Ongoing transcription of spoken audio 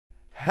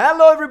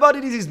Hello everybody,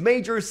 this is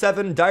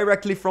Major7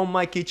 directly from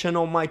my kitchen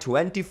on my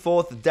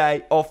 24th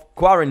day of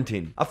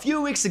quarantine. A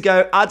few weeks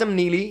ago, Adam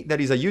Neely, that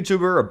is a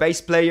YouTuber, a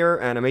bass player,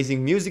 and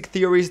amazing music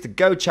theorist,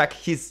 go check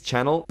his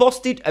channel,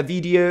 posted a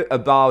video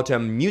about a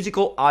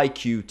musical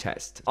IQ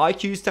test.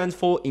 IQ stands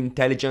for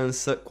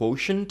Intelligence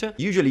Quotient.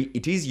 Usually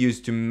it is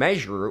used to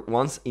measure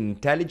one's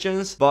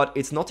intelligence, but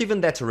it's not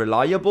even that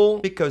reliable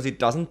because it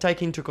doesn't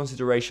take into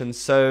consideration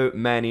so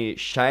many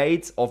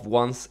shades of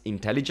one's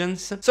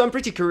intelligence. So I'm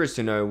pretty curious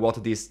to know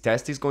what this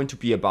test is going to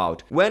be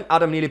about. When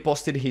Adam Neely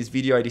posted his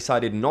video, I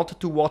decided not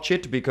to watch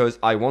it because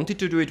I wanted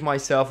to do it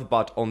myself,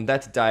 but on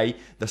that day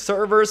the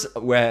servers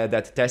where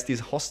that test is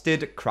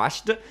hosted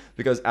crashed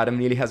because Adam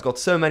Neely has got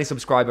so many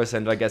subscribers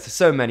and I guess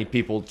so many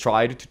people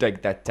tried to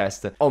take that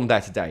test on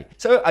that day.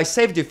 So I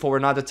saved it for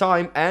another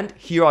time and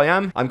here I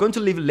am. I'm going to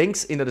leave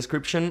links in the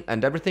description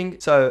and everything.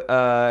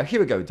 So here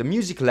we go. The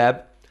Music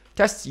Lab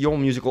tests your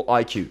musical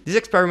IQ. This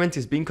experiment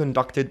is being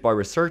conducted by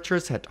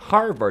researchers at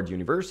Harvard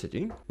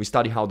University. We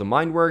study how the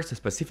mind works.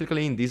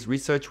 Specifically in this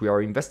research, we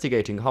are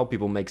investigating how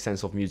people make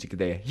sense of music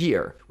they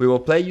hear. We will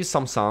play you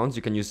some sounds.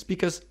 You can use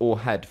speakers or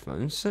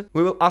headphones.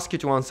 We will ask you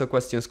to answer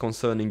questions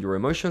concerning your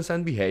emotions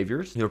and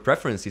behaviors, your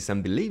preferences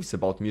and beliefs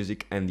about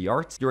music and the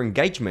arts, your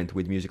engagement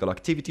with musical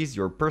activities,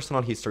 your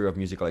personal history of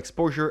musical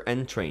exposure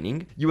and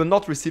training. You will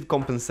not receive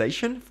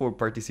compensation for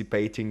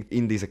participating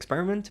in this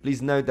experiment.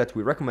 Please note that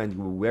we recommend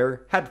you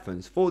wear headphones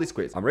for this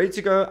quiz. I'm ready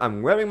to go.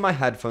 I'm wearing my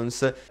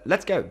headphones.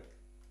 Let's go.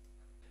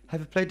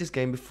 Have you played this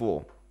game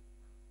before?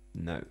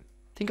 No.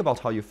 Think about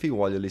how you feel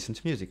while you listen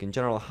to music. In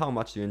general, how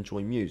much do you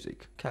enjoy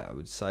music? Okay, I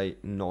would say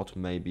not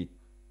maybe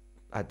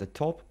at the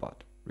top,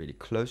 but really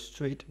close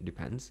to it.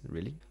 Depends,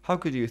 really. How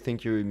good do you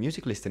think your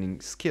music listening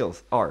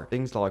skills are?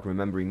 Things like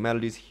remembering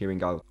melodies,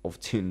 hearing out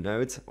of tune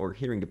notes, or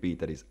hearing a beat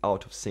that is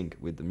out of sync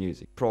with the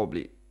music.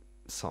 Probably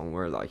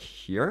somewhere like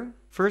here.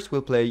 First,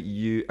 we'll play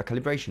you a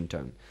calibration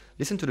tone.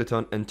 Listen to the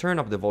tone and turn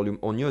up the volume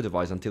on your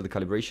device until the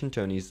calibration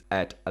tone is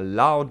at a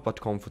loud but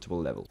comfortable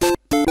level.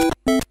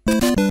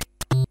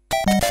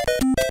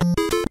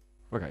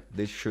 Okay,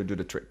 this should do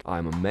the trick.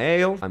 I'm a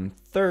male, I'm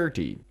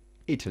 30,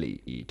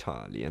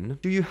 Italian.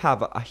 Do you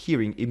have a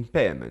hearing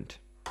impairment?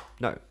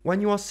 No. When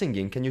you are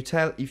singing, can you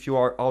tell if you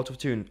are out of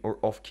tune or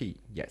off key?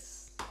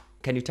 Yes.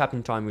 Can you tap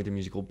in time with a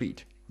musical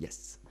beat?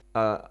 Yes.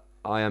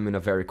 I am in a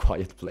very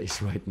quiet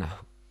place right now.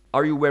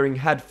 Are you wearing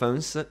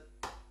headphones?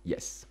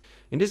 Yes.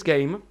 In this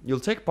game, you'll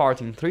take part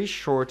in 3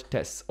 short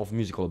tests of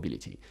musical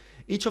ability.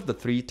 Each of the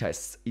 3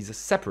 tests is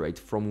separate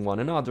from one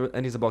another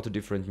and is about a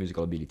different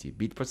musical ability: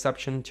 beat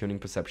perception, tuning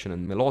perception,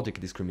 and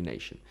melodic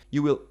discrimination.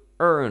 You will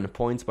earn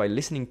points by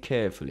listening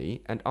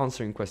carefully and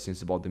answering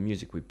questions about the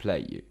music we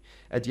play you.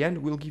 At the end,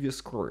 we'll give you a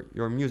score,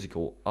 your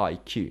musical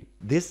IQ.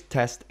 This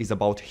test is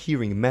about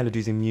hearing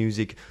melodies in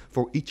music.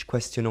 For each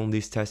question on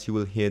this test, you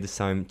will hear the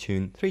same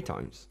tune 3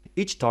 times.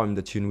 Each time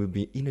the tune will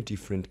be in a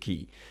different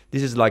key.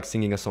 This is like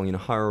singing a song in a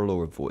higher or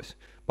lower voice,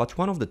 but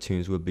one of the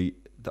tunes will be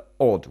the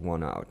odd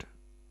one out.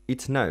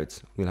 Its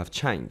notes will have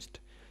changed.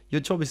 Your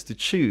job is to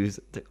choose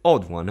the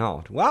odd one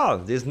out. Wow,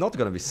 this is not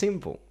gonna be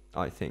simple,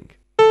 I think.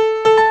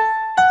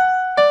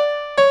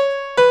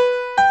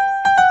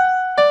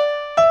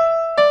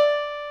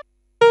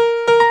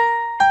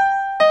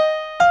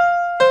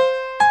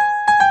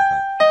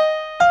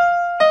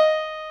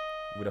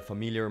 With a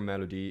familiar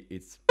melody,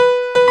 it's easy.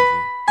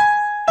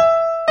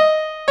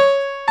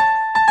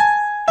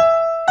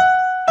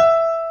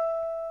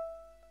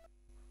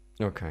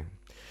 Okay.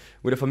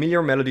 With a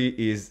familiar melody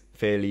is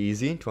fairly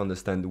easy to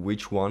understand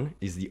which one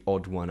is the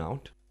odd one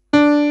out.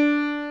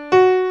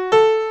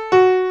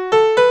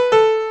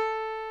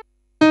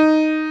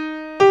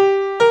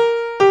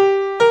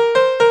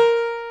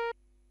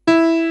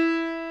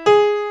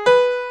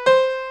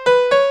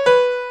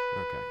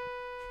 Okay.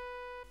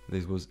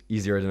 This was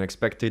easier than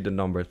expected. The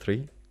number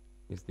 3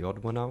 is the odd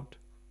one out.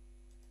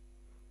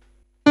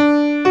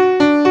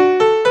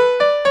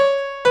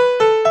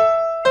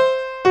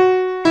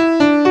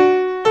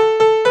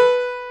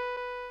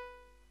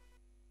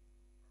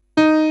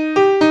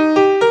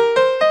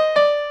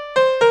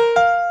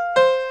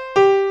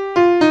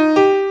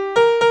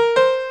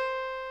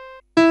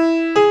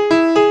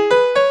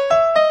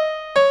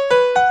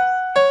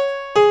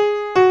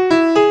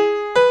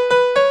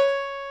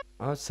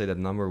 I'd say that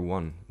number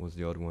 1 was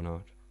the odd one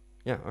out.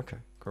 Yeah, okay,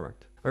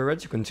 correct. Are you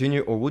ready to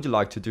continue, or would you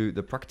like to do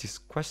the practice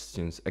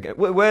questions again?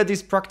 Where are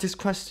these practice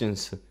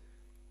questions?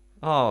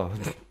 Oh,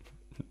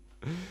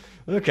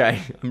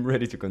 okay, I'm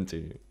ready to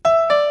continue.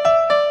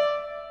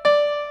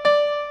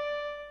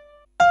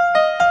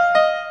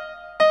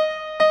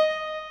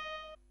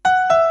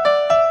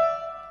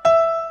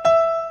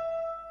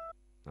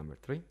 Number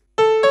 3.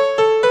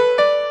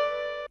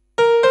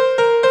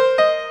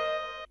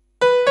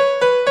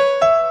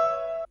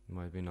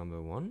 Might be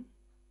number 1.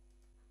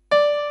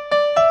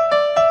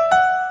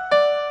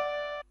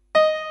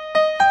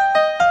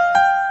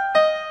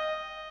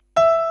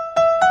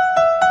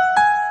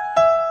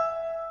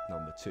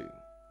 Number 2.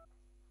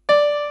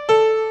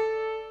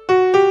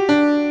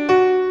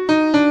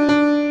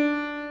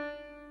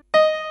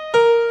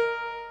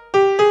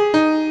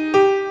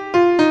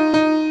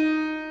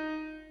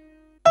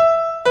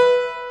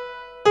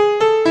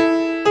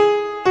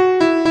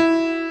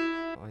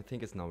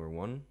 think it's number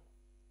 1.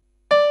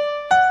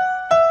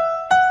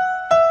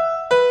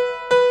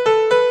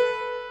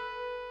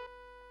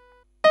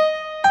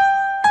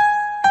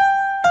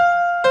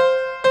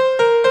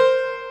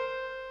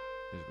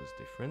 This was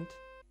different.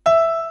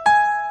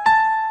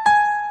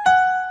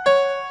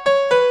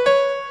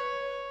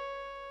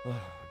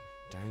 Oh,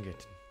 dang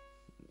it.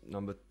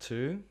 Number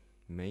 2,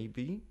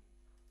 maybe?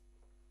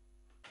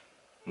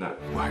 No.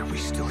 Why are we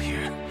still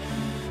here?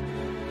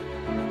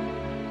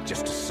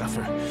 Just to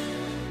suffer?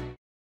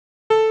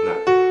 No.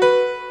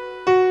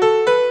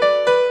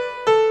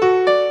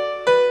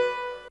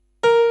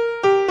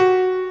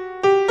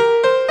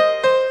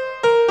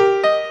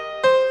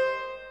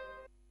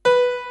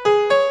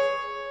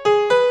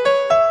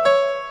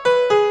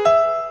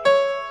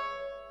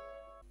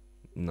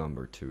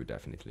 Number 2,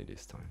 definitely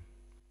this time.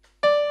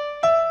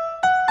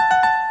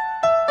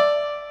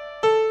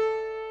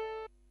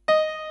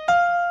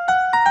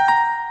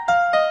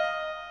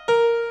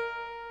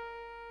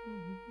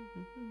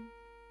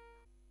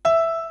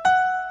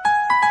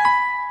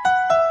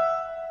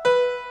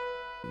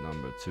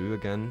 Number 2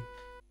 again.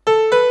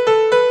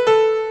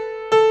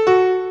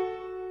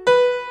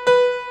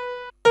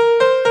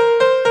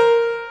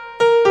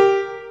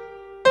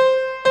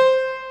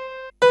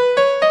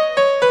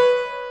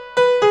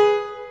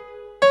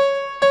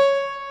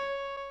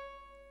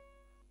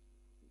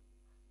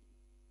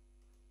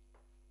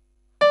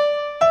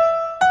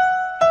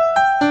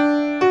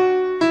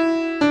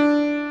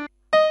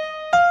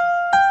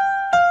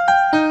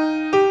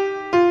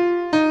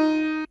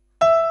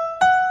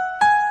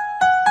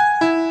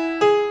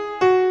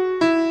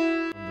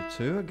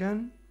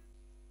 Again?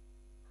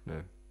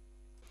 No.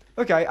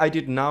 Okay, I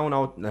did 9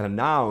 out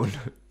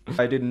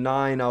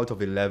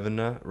of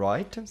 11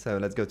 right, so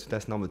let's go to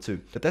test number 2.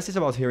 The test is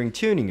about hearing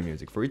tuning in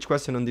music. For each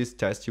question on this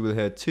test, you will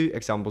hear 2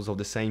 examples of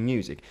the same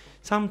music.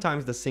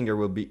 Sometimes the singer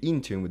will be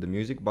in tune with the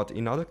music, but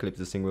in other clips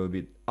the singer will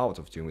be out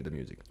of tune with the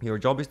music. Your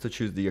job is to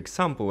choose the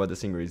example where the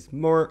singer is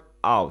more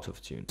out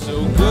of tune.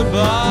 So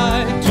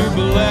goodbye to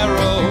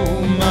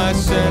Bolero, my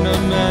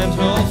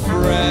sentimental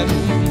friend.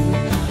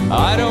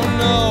 I don't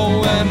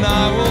know when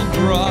I will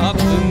drop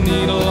the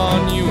needle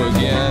on you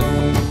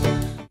again.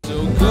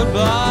 So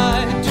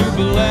goodbye to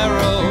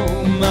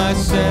Bolero, my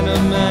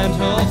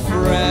sentimental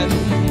friend.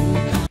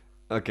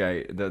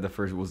 Okay, the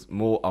first was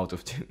more out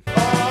of tune.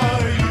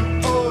 Are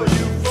you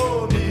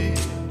for me,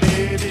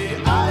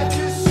 baby? I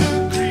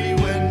disagree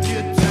when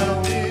you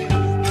tell me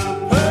the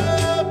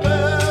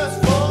purpose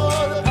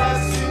for the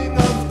passing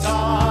of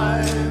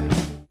time.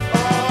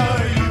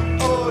 Are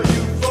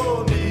you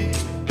for me,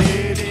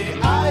 baby?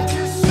 I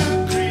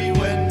disagree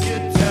when you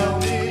tell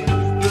me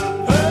the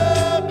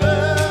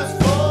purpose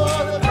for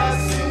the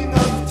passing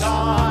of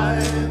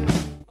time.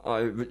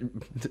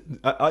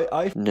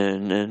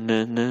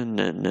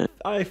 No.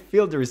 I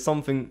feel there is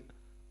something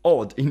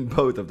odd in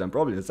both of them.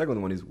 Probably the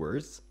second one is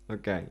worse.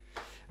 Okay.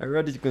 Are you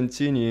ready to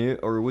continue,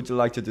 or would you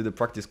like to do the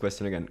practice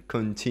question again?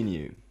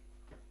 Continue.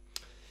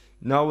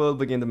 Now we'll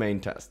begin the main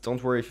test.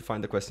 Don't worry if you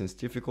find the questions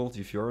difficult.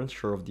 If you're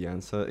unsure of the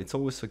answer, it's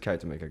always okay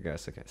to make a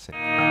guess. Okay, same.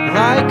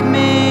 Like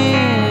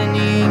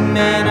many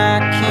men I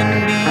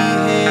can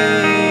behave.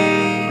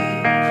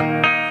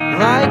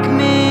 Like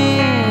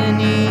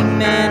many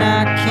men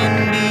I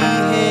can behave.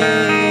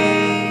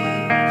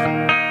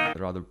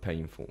 Rather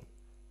painful.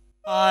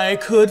 I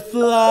could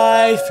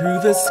fly through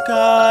the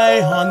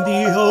sky on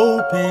the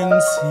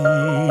open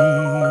sea.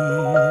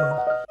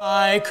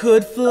 I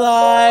could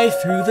fly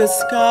through the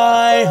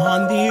sky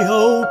on the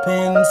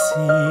open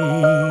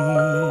sea.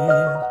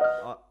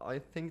 I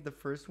think the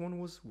first one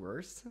was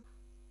worse.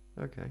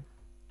 Okay.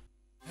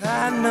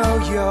 I know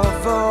your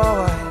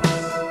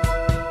voice.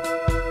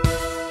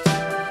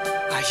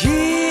 I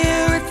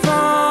hear it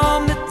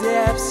from the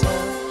depths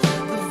of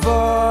the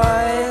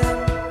void.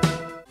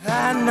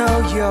 I know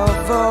your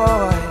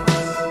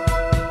voice.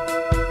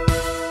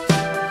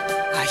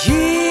 I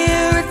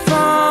hear it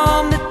from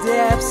the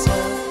depths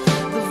of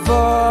the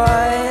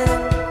void.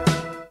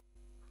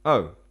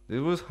 Oh,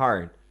 this was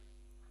hard.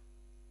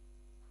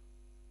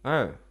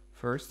 Oh,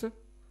 first?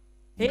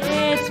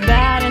 It's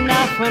bad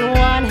enough when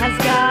one has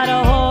got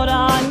a hold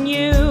on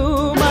you,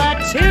 but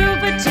 2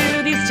 for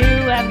 2, these 2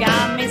 have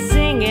got me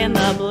singing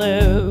the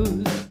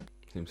blues.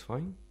 Seems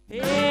fine.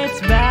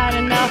 It's bad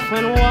enough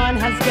when one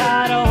has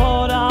got a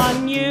hold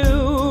on you,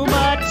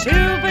 but 2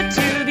 for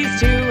 2, these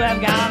 2 have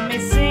got me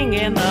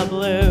singing the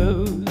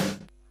blues.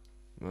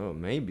 Well,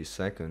 maybe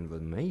second,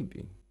 but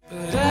maybe.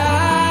 But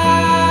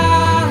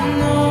I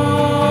know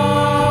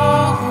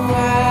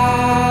why.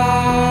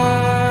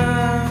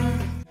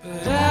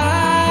 But I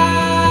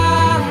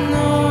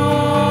know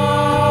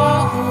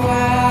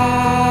why.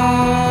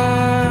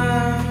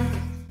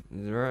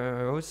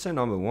 I would say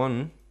number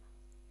 1.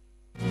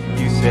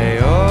 You say,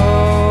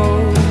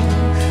 oh,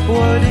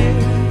 what if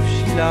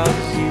she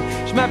loves you?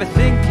 She might be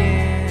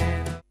thinking,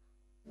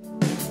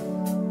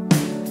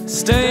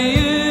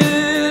 stay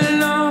as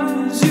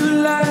long as you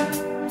like.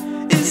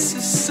 It's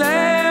a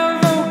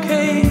sad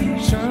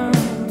vocation.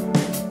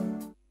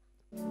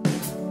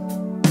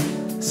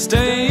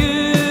 Stay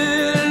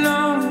as long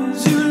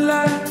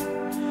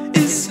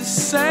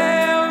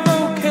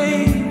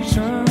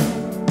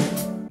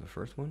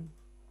first one.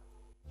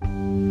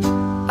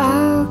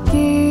 I'll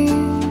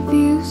give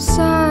you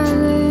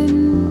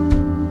silence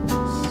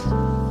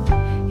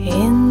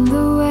in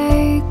the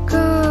wake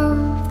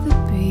of the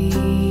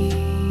beast.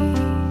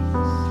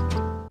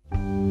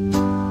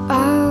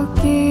 I'll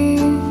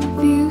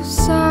give you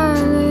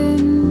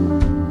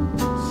silence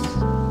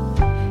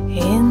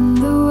in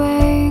the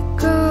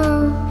wake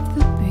of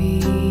the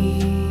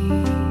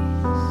beast.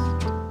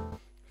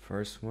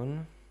 First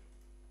one.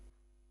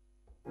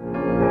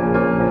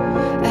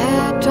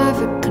 Air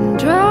traffic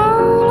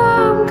control,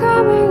 I'm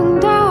coming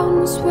down,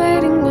 was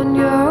waiting on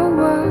your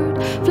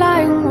word,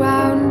 flying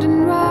round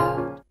and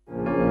round.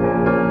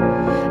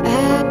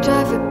 Air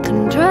traffic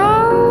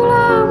control,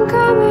 I'm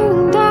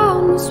coming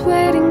down, was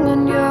waiting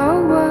on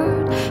your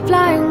word,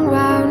 flying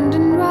round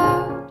and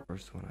round.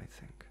 First one, I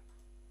think.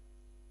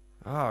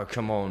 Ah,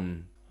 come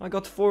on. I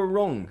got 4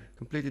 wrong.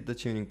 Completed the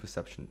tuning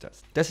perception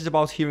test. This is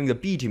about hearing the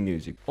beat in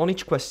music. On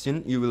each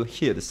question, you will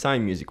hear the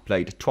same music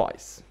played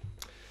twice.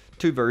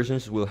 2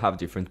 versions will have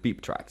different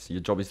beep tracks.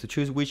 Your job is to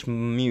choose which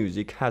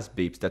music has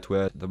beeps that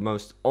were the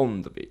most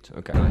on the beat.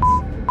 Okay, nice.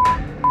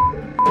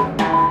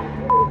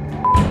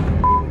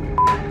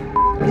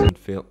 Doesn't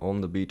feel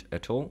on the beat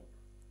at all.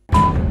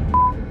 Okay.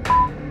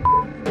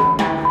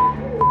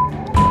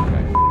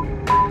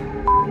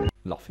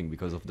 Laughing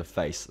because of the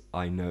face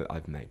I know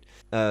I've made.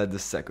 The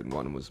second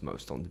one was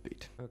most on the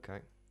beat.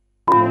 Okay.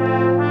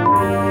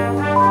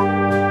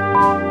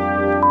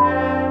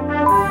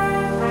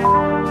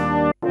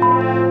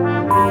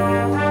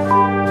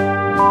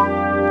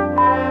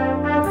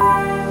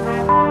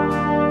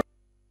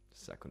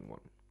 Second one.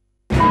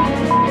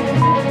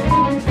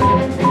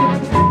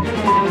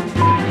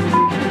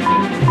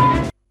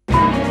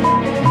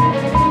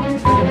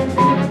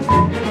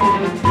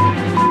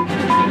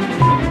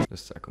 The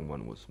second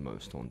one was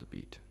most on the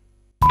beat.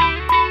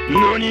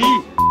 NANI?!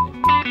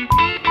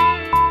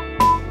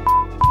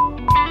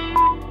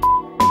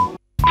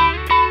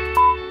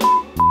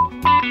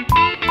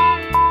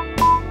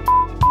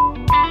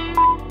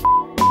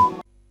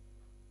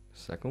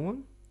 Second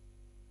one.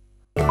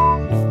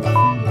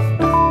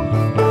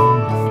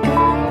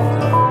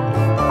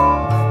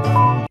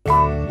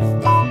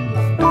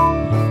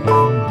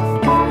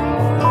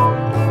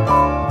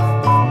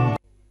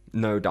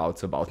 No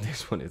doubts about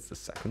this one, it's the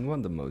second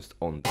one, the most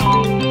on. The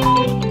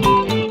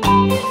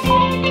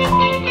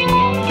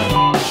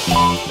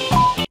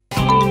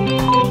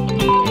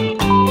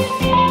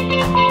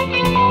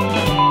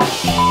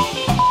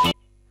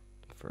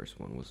first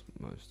one was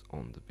most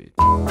on the beat.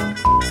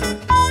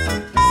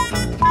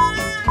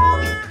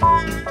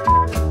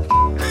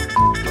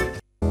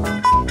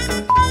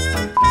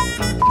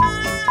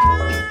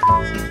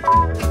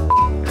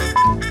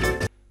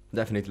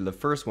 Definitely the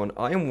first one.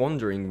 I am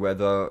wondering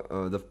whether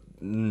the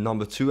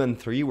number 2 and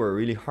 3 were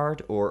really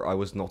hard or I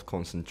was not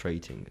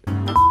concentrating.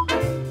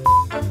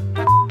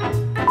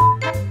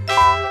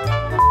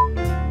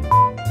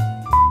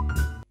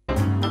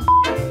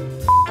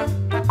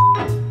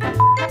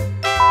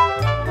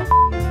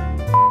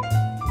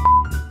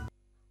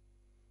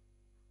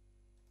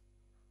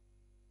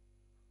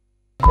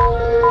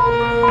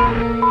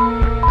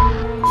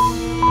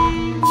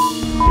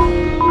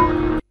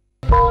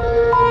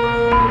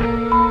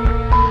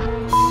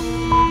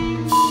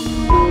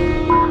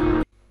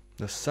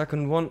 The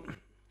second one.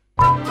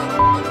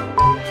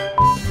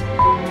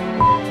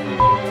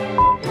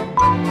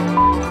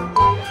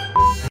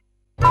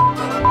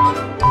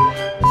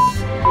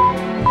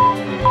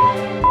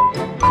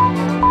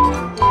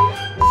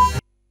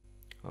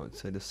 I would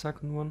say the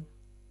second one.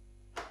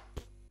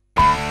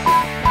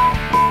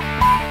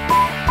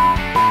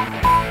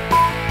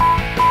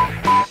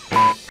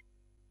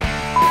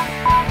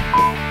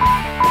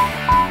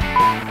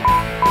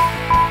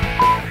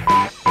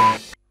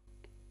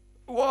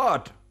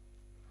 What?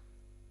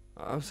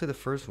 I would say the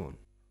first one.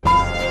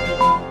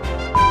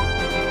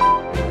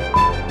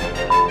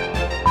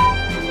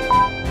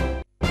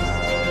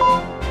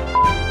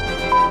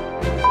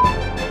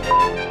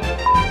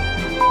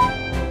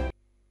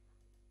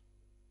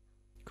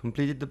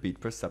 Completed the beat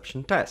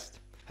perception test.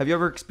 Have you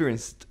ever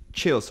experienced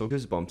chills or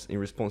goosebumps in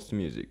response to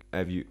music?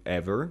 Have you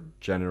ever,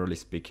 generally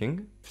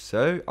speaking? If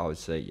so, I would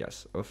say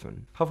yes,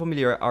 often. How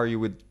familiar are you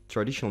with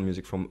traditional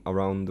music from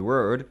around the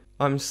world?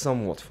 I'm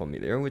somewhat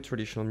familiar with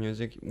traditional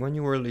music. When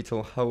you were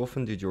little, how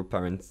often did your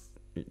parent,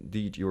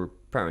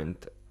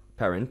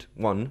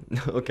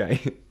 okay,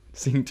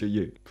 sing to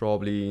you?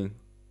 Probably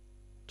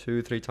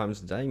 2-3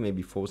 times a day,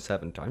 maybe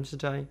 4-7 times a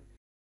day.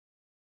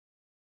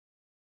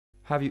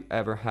 Have you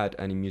ever had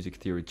any music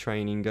theory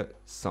training?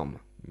 Some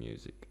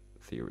music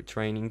theory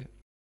training.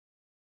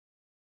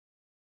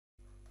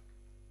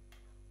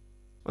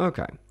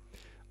 Okay.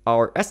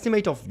 Our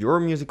estimate of your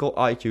musical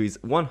IQ is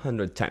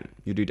 110.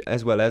 You did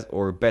as well as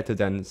or better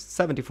than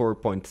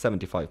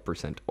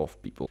 74.75%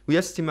 of people. We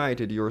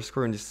estimated your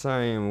score in the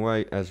same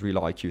way as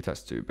real IQ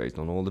test too. Based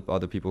on all the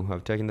other people who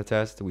have taken the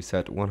test, we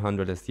set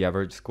 100 as the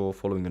average score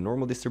following a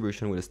normal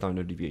distribution with a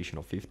standard deviation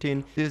of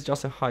 15. This is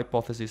just a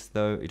hypothesis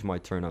though, it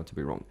might turn out to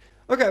be wrong.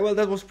 Okay, well,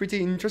 that was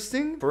pretty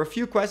interesting. For a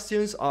few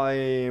questions,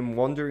 I'm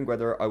wondering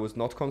whether I was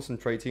not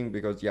concentrating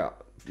because, yeah,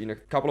 in a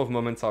couple of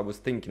moments I was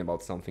thinking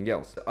about something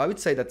else. I would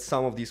say that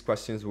some of these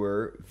questions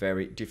were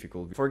very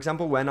difficult. For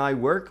example, when I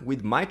work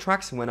with my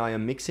tracks, when I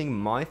am mixing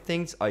my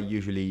things, I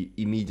usually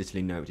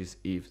immediately notice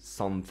if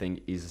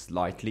something is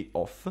slightly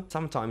off.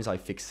 Sometimes I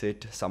fix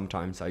it,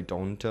 sometimes I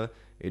don't.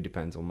 It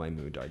depends on my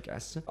mood, I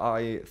guess.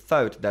 I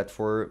thought that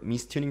for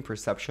mistuning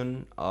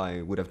perception,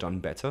 I would have done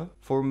better.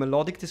 For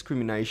melodic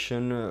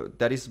discrimination,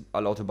 that is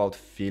a lot about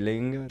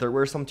feeling. There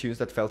were some tunes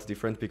that felt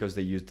different because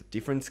they used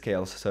different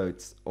scales, so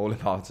it's all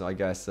about, I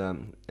guess,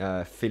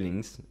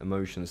 feelings,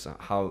 emotions,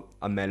 how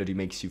a melody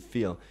makes you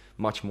feel,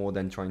 much more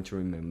than trying to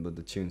remember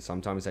the tune.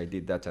 Sometimes I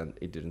did that and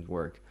it didn't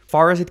work.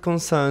 Far as it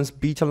concerns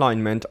beat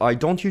alignment, I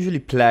don't usually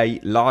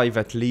play live,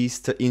 at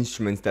least,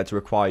 instruments that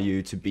require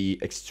you to be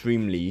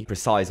extremely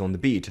precise on the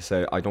beat.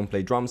 So I don't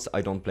play drums,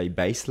 I don't play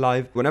bass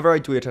live. Whenever I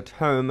do it at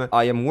home,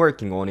 I am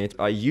working on it.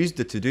 I used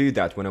to do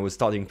that when I was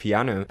studying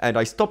piano, and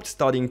I stopped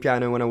studying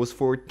piano when I was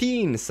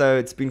 14, so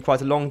it's been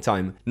quite a long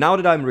time. Now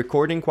that I'm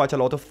recording quite a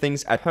lot of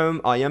things at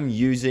home, I am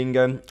using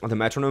the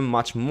metronome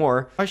much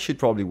more. I should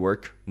probably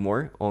work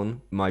more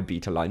on my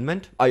beat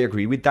alignment. I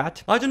agree with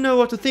that. I don't know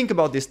what to think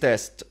about this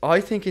test.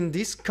 I think in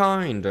this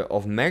kind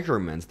of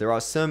measurements there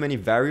are so many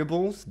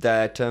variables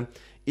that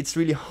it's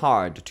really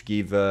hard to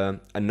give a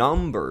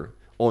number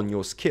on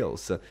your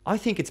skills. I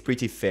think it's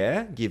pretty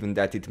fair, given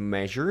that it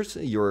measures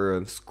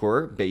your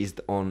score based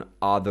on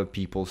other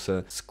people's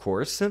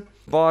scores,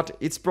 but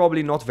it's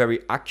probably not very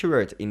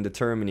accurate in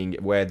determining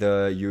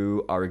whether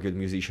you are a good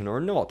musician or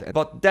not.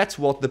 But that's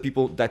what the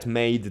people that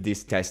made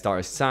this test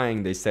are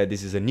saying. They said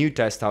this is a new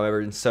test, however,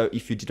 and so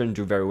if you didn't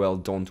do very well,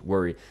 don't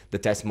worry, the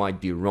test might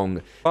be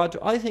wrong. But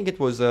I think it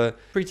was a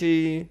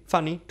pretty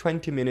funny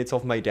 20 minutes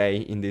of my day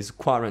in this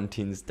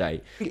quarantines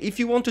day. If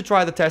you want to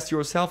try the test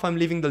yourself, I'm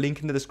leaving the link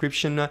in the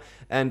description,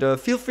 and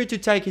feel free to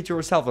take it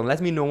yourself and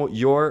let me know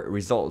your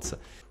results.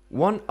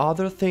 One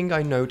other thing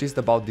I noticed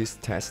about this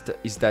test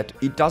is that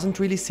it doesn't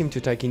really seem to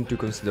take into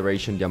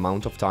consideration the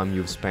amount of time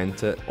you've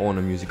spent on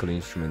a musical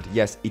instrument.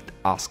 Yes, it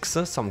asks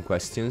some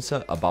questions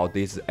about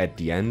this at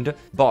the end,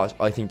 but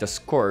I think the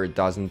score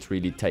doesn't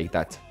really take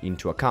that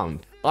into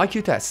account.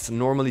 IQ tests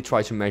normally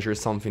try to measure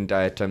something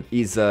that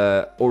is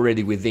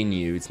already within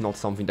you. It's not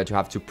something that you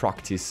have to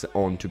practice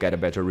on to get a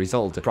better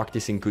result.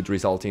 Practicing could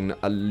result in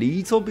a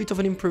little bit of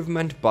an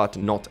improvement, but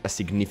not a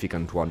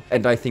significant one.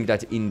 And I think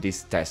that in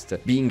this test,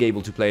 being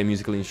able to play a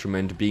musical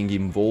instrument, being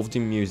involved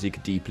in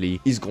music deeply,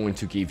 is going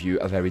to give you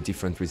a very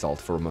different result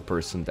from a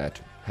person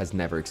that has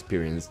never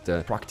experienced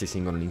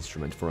practicing on an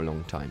instrument for a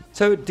long time.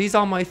 So these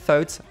are my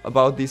thoughts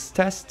about this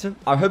test.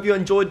 I hope you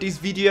enjoyed this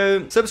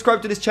video.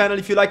 Subscribe to this channel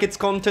if you like its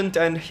content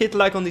and hit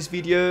like on this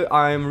video.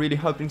 I'm really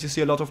hoping to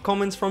see a lot of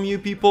comments from you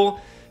people.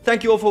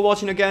 Thank you all for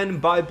watching again.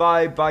 Bye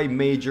bye,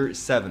 Major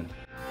 7.